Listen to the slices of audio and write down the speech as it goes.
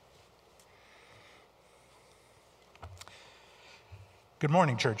Good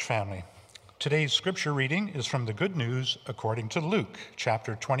morning, church family. Today's scripture reading is from the Good News according to Luke,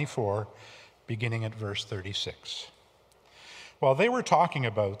 chapter 24, beginning at verse 36. While they were talking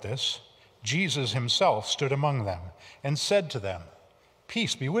about this, Jesus himself stood among them and said to them,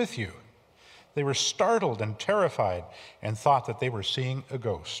 "Peace be with you." They were startled and terrified and thought that they were seeing a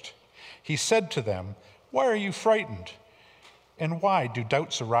ghost. He said to them, "Why are you frightened? And why do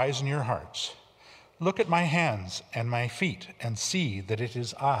doubts arise in your hearts? Look at my hands and my feet and see that it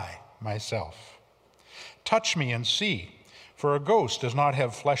is I, myself. Touch me and see, for a ghost does not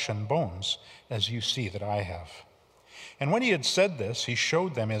have flesh and bones, as you see that I have." And when he had said this, he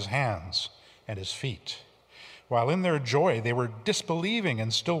showed them his hands and his feet. While in their joy they were disbelieving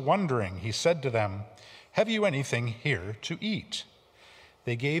and still wondering, he said to them, "Have you anything here to eat?"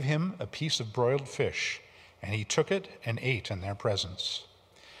 They gave him a piece of broiled fish, and he took it and ate in their presence.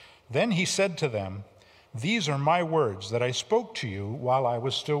 Then he said to them, "These are my words that I spoke to you while I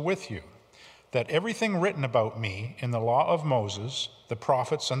was still with you, that everything written about me in the law of Moses, the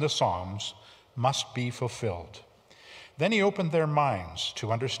prophets, and the Psalms must be fulfilled." Then he opened their minds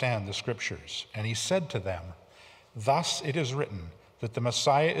to understand the scriptures, and he said to them, "Thus it is written that the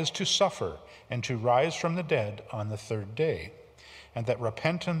Messiah is to suffer and to rise from the dead on the third day, and that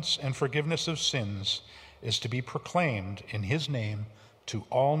repentance and forgiveness of sins is to be proclaimed in his name to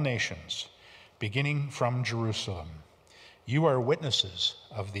all nations, beginning from Jerusalem. You are witnesses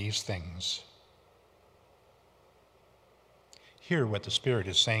of these things." Hear what the Spirit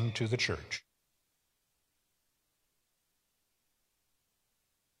is saying to the church.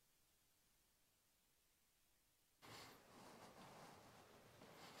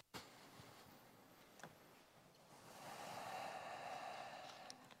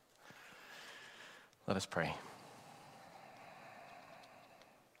 Let us pray.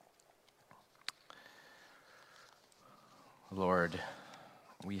 Lord,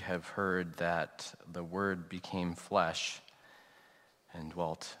 we have heard that the Word became flesh and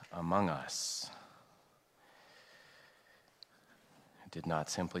dwelt among us. It did not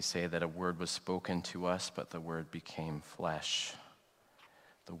simply say that a word was spoken to us, but the Word became flesh.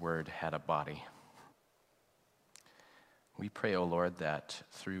 The Word had a body. We pray, O Lord, that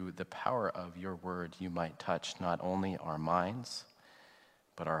through the power of your word, you might touch not only our minds,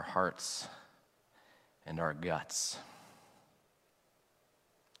 but our hearts and our guts.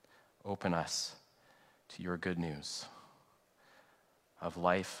 Open us to your good news of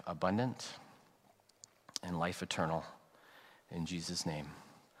life abundant and life eternal. In Jesus' name,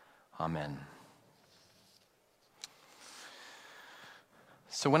 amen.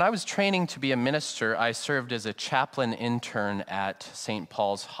 So when I was training to be a minister, I served as a chaplain intern at St.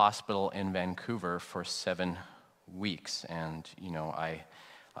 Paul's Hospital in Vancouver for 7 weeks. And,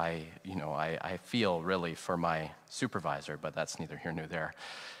 I feel really for my supervisor, but that's neither here nor there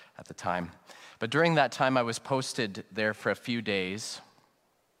at the time. But during that time, I was posted there for a few days.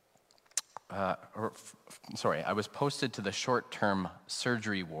 I was posted to the short-term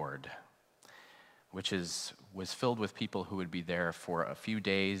surgery ward, which was filled with people who would be there for a few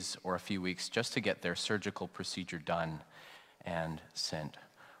days or a few weeks just to get their surgical procedure done and sent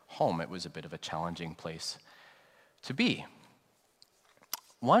home. It was a bit of a challenging place to be.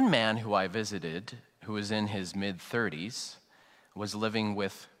 One man who I visited, who was in his mid-30s, was living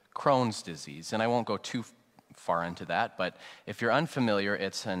with Crohn's disease. And I won't go too far into that, but if you're unfamiliar,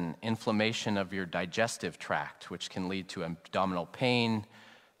 it's an inflammation of your digestive tract, which can lead to abdominal pain,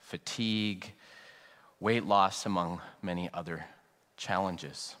 fatigue, weight loss, among many other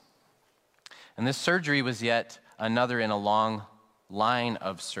challenges. And this surgery was yet another in a long line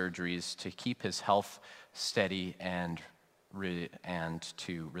of surgeries to keep his health steady and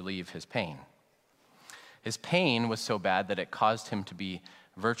to relieve his pain. His pain was so bad that it caused him to be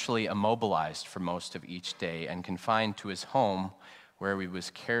virtually immobilized for most of each day and confined to his home, where he was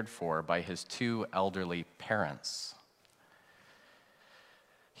cared for by his 2 elderly parents.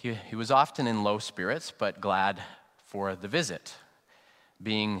 He was often in low spirits, but glad for the visit.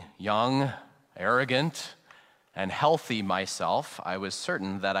 Being young, arrogant, and healthy myself, I was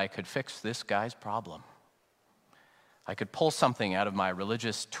certain that I could fix this guy's problem. I could pull something out of my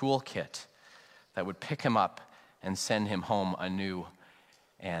religious toolkit that would pick him up and send him home a new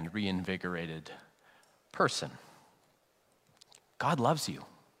and reinvigorated person. God loves you,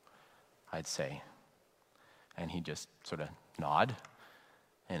 I'd say. And he'd just sort of nod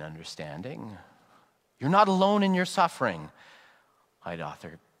in understanding. You're not alone in your suffering, I'd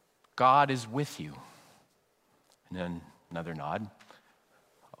author. God is with you. And then another nod.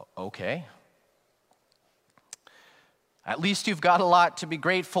 Okay. At least you've got a lot to be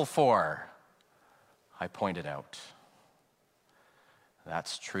grateful for, I pointed out.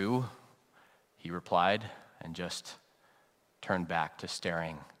 "That's true," he replied, and just turned back to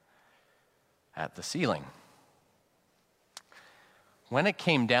staring at the ceiling. When it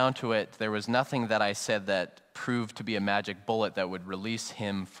came down to it, there was nothing that I said that proved to be a magic bullet that would release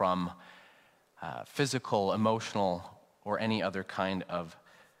him from physical, emotional, or any other kind of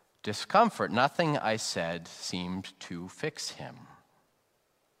discomfort. Nothing I said seemed to fix him.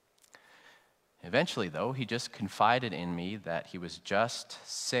 Eventually, though, he just confided in me that he was just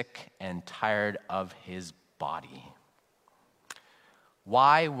sick and tired of his body.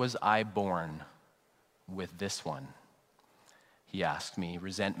 "Why was I born with this one?" he asked me,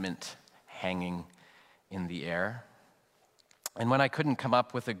 resentment hanging in the air. And when I couldn't come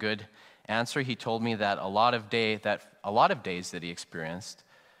up with a good answer, he told me that during a lot of days that he experienced,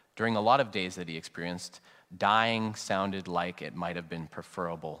 dying sounded like it might have been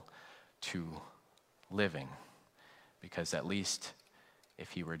preferable to living, because at least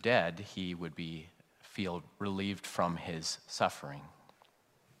if he were dead, he would feel relieved from his suffering.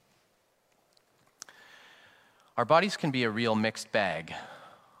 Our bodies can be a real mixed bag.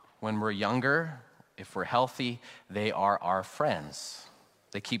 When we're younger, if we're healthy, they are our friends.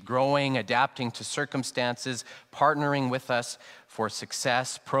 They keep growing, adapting to circumstances, partnering with us for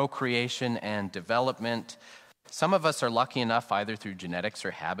success, procreation, and development. Some of us are lucky enough, either through genetics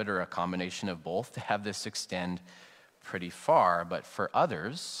or habit or a combination of both, to have this extend pretty far. But for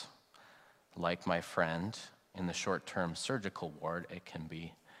others, like my friend in the short-term surgical ward, it can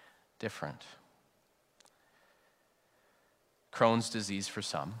be different. Crohn's disease for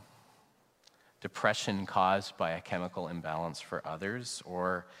some, depression caused by a chemical imbalance for others,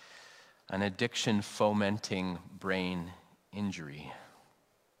 or an addiction-fomenting brain injury.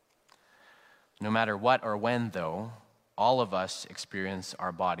 No matter what or when, though, all of us experience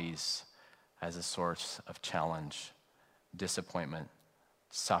our bodies as a source of challenge, disappointment,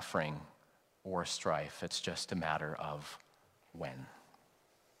 suffering, or strife. It's just a matter of when.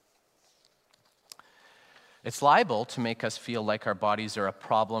 It's liable to make us feel like our bodies are a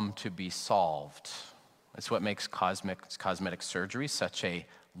problem to be solved. It's what makes cosmetic surgery such a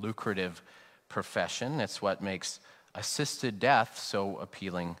lucrative profession. It's what makes assisted death so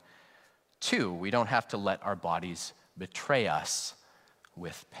appealing too. We don't have to let our bodies betray us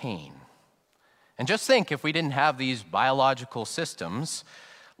with pain. And just think, if we didn't have these biological systems,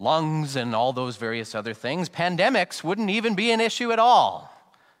 lungs and all those various other things, pandemics wouldn't even be an issue at all.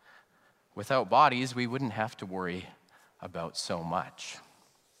 Without bodies, we wouldn't have to worry about so much.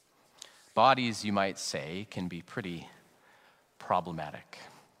 Bodies, you might say, can be pretty problematic.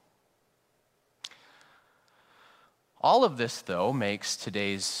 All of this, though, makes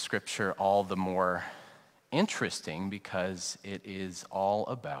today's scripture all the more interesting because it is all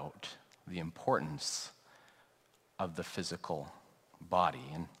about the importance of the physical body.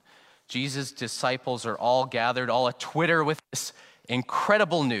 And Jesus' disciples are all gathered, all a Twitter with this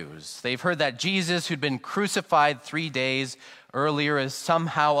incredible news. They've heard that Jesus, who'd been crucified 3 days earlier, is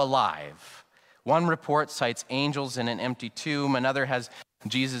somehow alive. One report cites angels in an empty tomb. Another has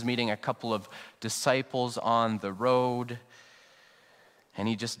Jesus meeting a couple of disciples on the road. And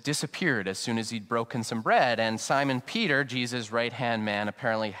he just disappeared as soon as he'd broken some bread. And Simon Peter, Jesus' right-hand man,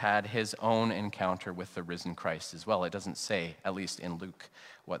 apparently had his own encounter with the risen Christ as well. It doesn't say, at least in Luke,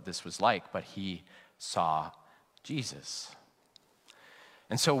 what this was like, but he saw Jesus.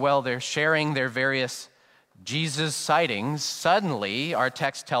 And so while they're sharing their various Jesus sightings, suddenly our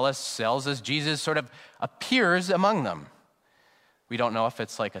text tells us Jesus sort of appears among them. We don't know if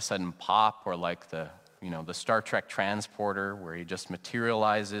it's like a sudden pop or like the Star Trek transporter where he just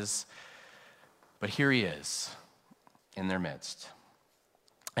materializes. But here he is in their midst.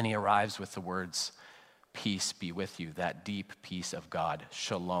 And he arrives with the words, "Peace be with you," that deep peace of God,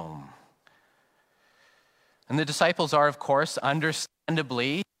 shalom. And the disciples are, of course,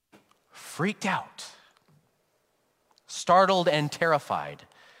 understandably freaked out, startled and terrified,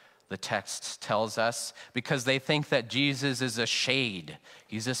 the text tells us, because they think that Jesus is a shade.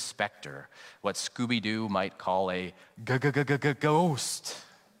 He's a specter, what Scooby-Doo might call a ghost.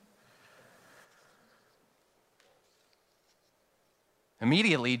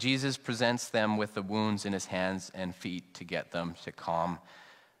 Immediately, Jesus presents them with the wounds in his hands and feet to get them to calm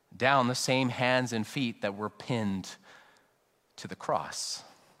down, the same hands and feet that were pinned to the cross.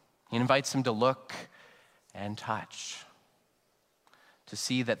 He invites them to look and touch, to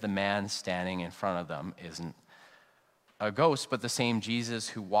see that the man standing in front of them isn't a ghost, but the same Jesus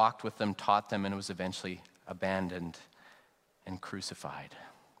who walked with them, taught them, and was eventually abandoned and crucified.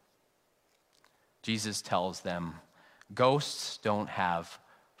 Jesus tells them, ghosts don't have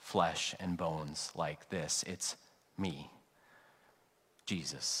flesh and bones like this. It's me.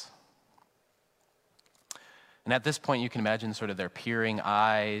 Jesus. And at this point, you can imagine sort of their peering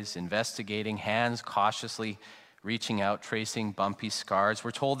eyes, investigating, hands cautiously reaching out, tracing bumpy scars.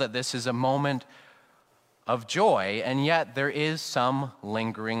 We're told that this is a moment of joy, and yet there is some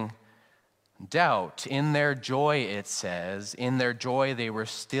lingering doubt. In their joy, it says, in their joy they were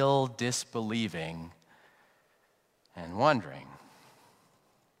still disbelieving and wondering.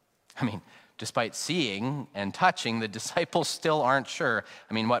 I mean, despite seeing and touching, the disciples still aren't sure.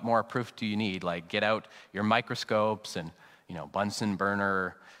 I mean, what more proof do you need? Like, get out your microscopes and, Bunsen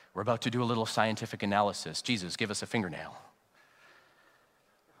burner. We're about to do a little scientific analysis. Jesus, give us a fingernail.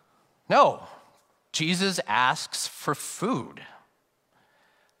 No, Jesus asks for food.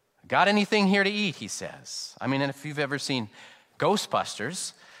 Got anything here to eat, he says. I mean, and if you've ever seen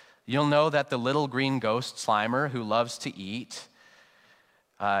Ghostbusters, you'll know that the little green ghost Slimer who loves to eat,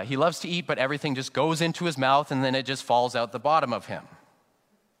 he loves to eat, but everything just goes into his mouth and then it just falls out the bottom of him.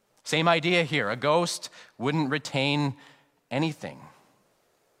 Same idea here. A ghost wouldn't retain anything.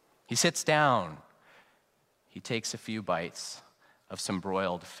 He sits down. He takes a few bites of some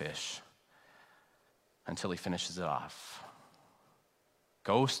broiled fish until he finishes it off.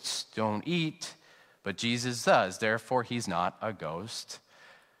 Ghosts don't eat, but Jesus does. Therefore, he's not a ghost.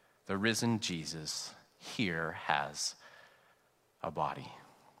 The risen Jesus here has a body.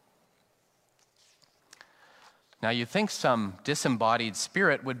 Now, you'd think some disembodied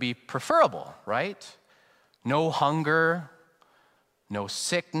spirit would be preferable, right? No hunger, no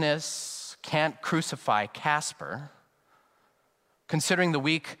sickness, can't crucify Casper. Considering the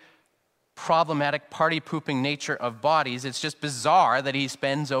weak, problematic, party-pooping nature of bodies, it's just bizarre that he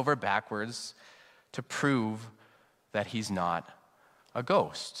bends over backwards to prove that he's not a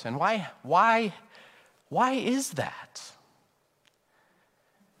ghost. And why is that?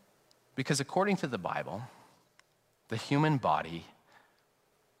 Because according to the Bible, the human body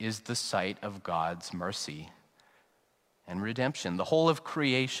is the site of God's mercy and redemption. The whole of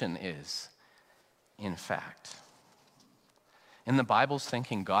creation is, in fact. In the Bible's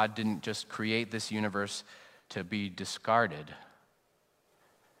thinking, God didn't just create this universe to be discarded.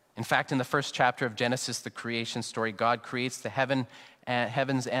 In fact, in the first chapter of Genesis, the creation story, God creates the heavens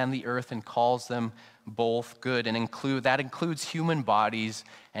and the earth and calls them both good, and that includes human bodies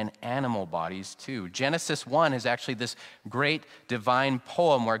and animal bodies too. Genesis 1 is actually this great divine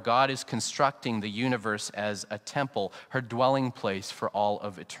poem where God is constructing the universe as a temple, her dwelling place for all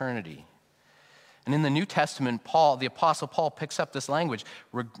of eternity. And in the New Testament, the Apostle Paul picks up this language,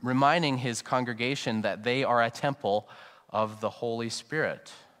 reminding his congregation that they are a temple of the Holy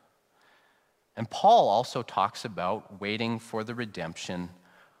Spirit. And Paul also talks about waiting for the redemption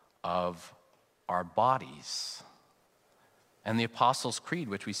of our bodies. And the Apostles' Creed,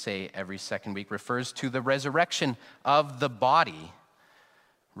 which we say every second week, refers to the resurrection of the body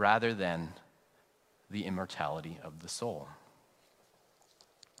rather than the immortality of the soul.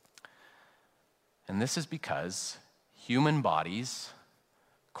 And this is because human bodies,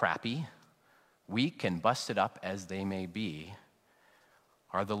 crappy, weak, and busted up as they may be,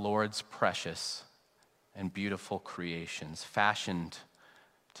 are the Lord's precious and beautiful creations, fashioned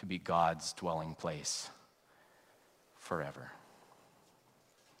to be God's dwelling place forever.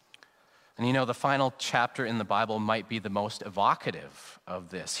 And the final chapter in the Bible might be the most evocative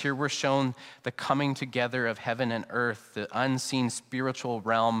of this. Here we're shown the coming together of heaven and earth, the unseen spiritual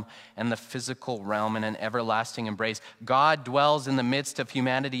realm and the physical realm in an everlasting embrace. God dwells in the midst of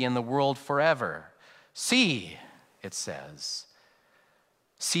humanity and the world forever. See, it says,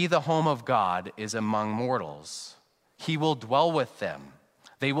 see, the home of God is among mortals. He will dwell with them.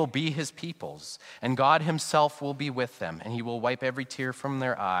 They will be his peoples, and God himself will be with them, and he will wipe every tear from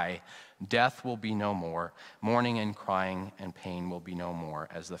their eye. Death will be no more. Mourning and crying and pain will be no more,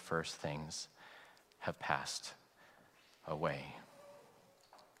 as the first things have passed away.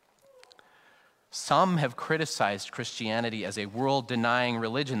 Some have criticized Christianity as a world-denying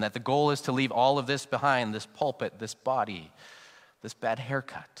religion, that the goal is to leave all of this behind, this pulpit, this body, this bad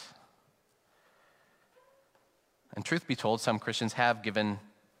haircut. And truth be told, some Christians have given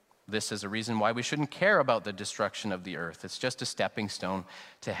this as a reason why we shouldn't care about the destruction of the earth. It's just a stepping stone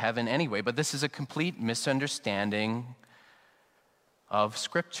to heaven anyway. But this is a complete misunderstanding of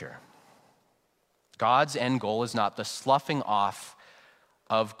Scripture. God's end goal is not the sloughing off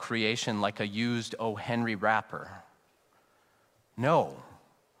of creation like a used O. Henry wrapper. No,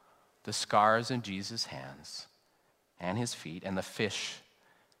 the scars in Jesus' hands and his feet and the fish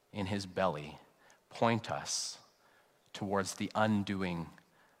in his belly point us towards the undoing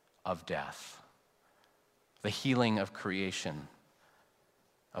of death, the healing of creation,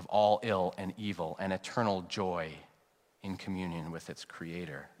 of all ill and evil, and eternal joy in communion with its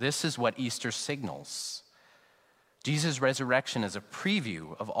creator. This is what Easter signals. Jesus' resurrection is a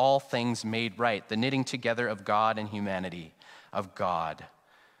preview of all things made right, the knitting together of God and humanity, of God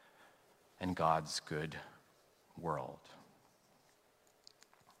and God's good world.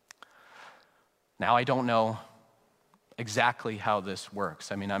 Now, I don't know exactly how this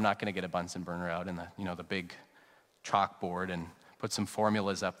works. I mean, I'm not going to get a Bunsen burner out and the big chalkboard and put some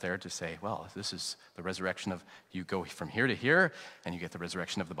formulas up there to say, well, this is the resurrection of, you go from here to here and you get the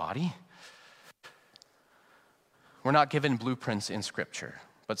resurrection of the body. We're not given blueprints in Scripture,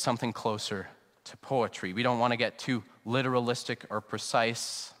 but something closer to poetry. We don't want to get too literalistic or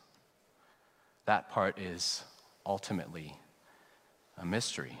precise. That part is ultimately a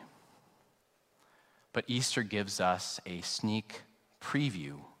mystery. But Easter gives us a sneak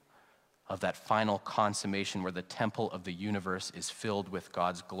preview of that final consummation where the temple of the universe is filled with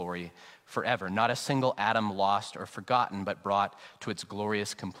God's glory forever. Not a single atom lost or forgotten, but brought to its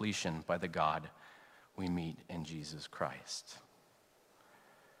glorious completion by the God we meet in Jesus Christ.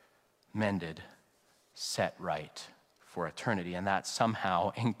 Mended, set right for eternity, and that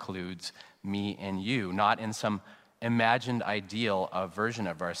somehow includes me and you, not in some imagined ideal of version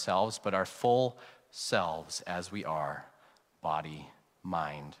of ourselves, but our full selves as we are, body,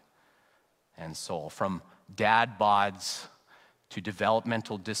 mind, and soul. From dad bods to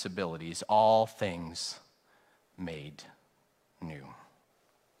developmental disabilities, all things made new.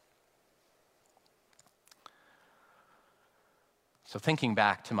 So thinking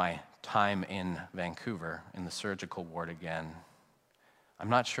back to my time in Vancouver in the surgical ward again, I'm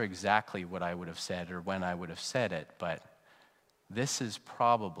not sure exactly what I would have said or when I would have said it, but this is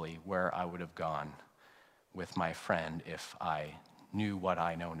probably where I would have gone with my friend if I knew what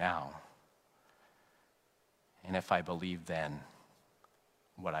I know now. And if I believed then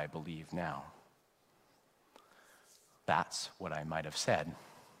what I believe now. That's what I might have said.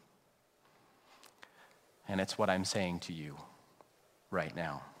 And it's what I'm saying to you right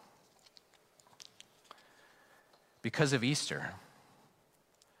now. Because of Easter,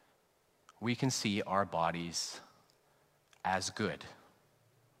 we can see our bodies as good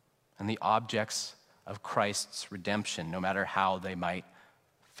and the objects of Christ's redemption, no matter how they might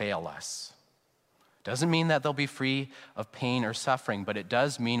fail us. Doesn't mean that they'll be free of pain or suffering, but it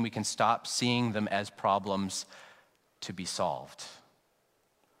does mean we can stop seeing them as problems to be solved,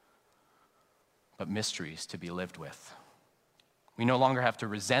 but mysteries to be lived with. We no longer have to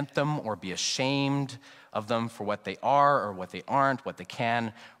resent them or be ashamed of them for what they are or what they aren't, what they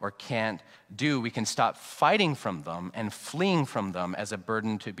can or can't do. We can stop fighting from them and fleeing from them as a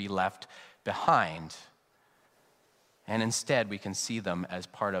burden to be left behind. And instead, we can see them as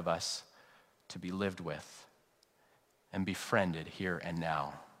part of us to be lived with and befriended here and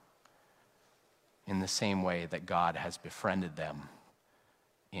now in the same way that God has befriended them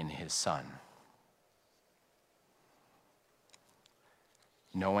in his Son.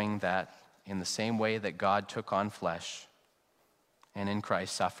 Knowing that in the same way that God took on flesh and in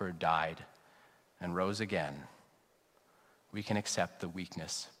Christ suffered, died, and rose again, we can accept the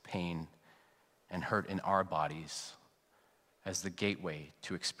weakness, pain, and hurt in our bodies as the gateway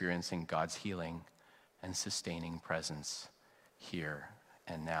to experiencing God's healing and sustaining presence here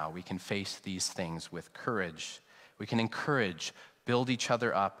and now. We can face these things with courage. We can encourage, build each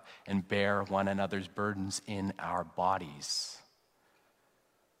other up, and bear one another's burdens in our bodies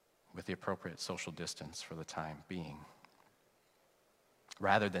with the appropriate social distance for the time being.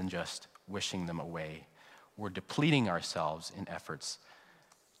 Rather than just wishing them away, we're depleting ourselves in efforts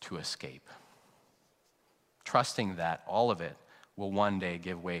to escape, trusting that all of it will one day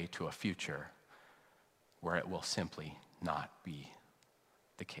give way to a future where it will simply not be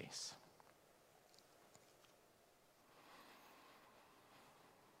the case.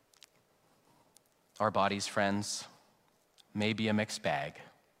 Our bodies, friends, may be a mixed bag.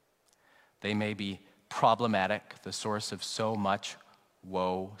 They may be problematic, the source of so much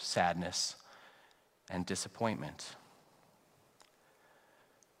woe, sadness, and disappointment.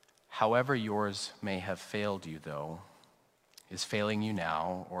 However yours may have failed you, though, is failing you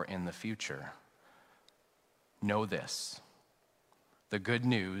now or in the future, know this. The good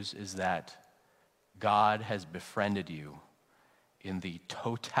news is that God has befriended you in the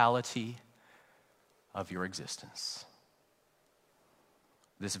totality of your existence.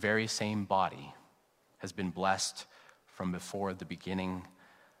 This very same body has been blessed from before the beginning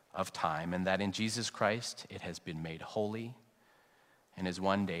of time, and that in Jesus Christ it has been made holy and is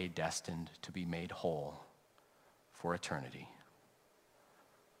one day destined to be made whole for eternity.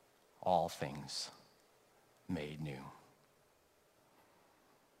 All things made new.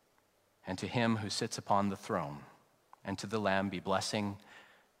 And to him who sits upon the throne, and to the Lamb be blessing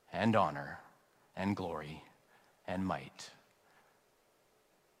and honor and glory and might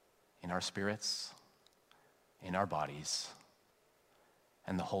in our spirits, in our bodies,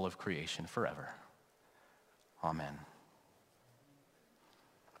 and the whole of creation forever. Amen.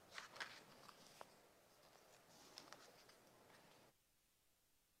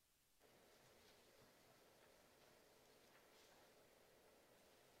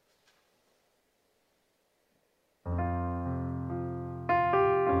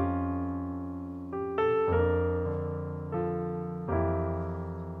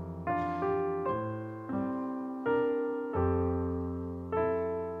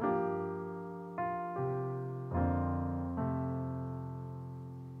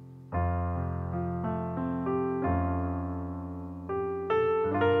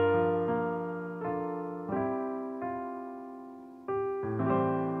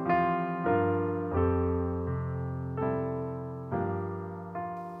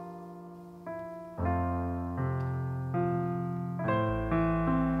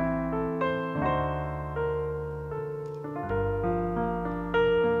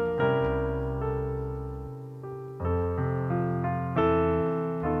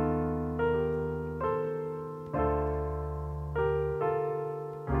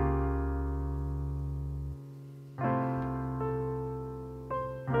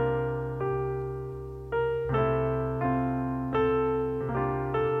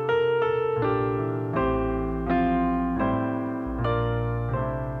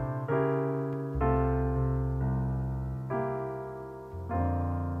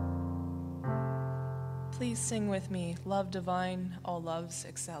 Please sing with me, Love Divine, all loves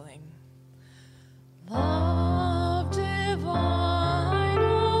excelling. Love divine.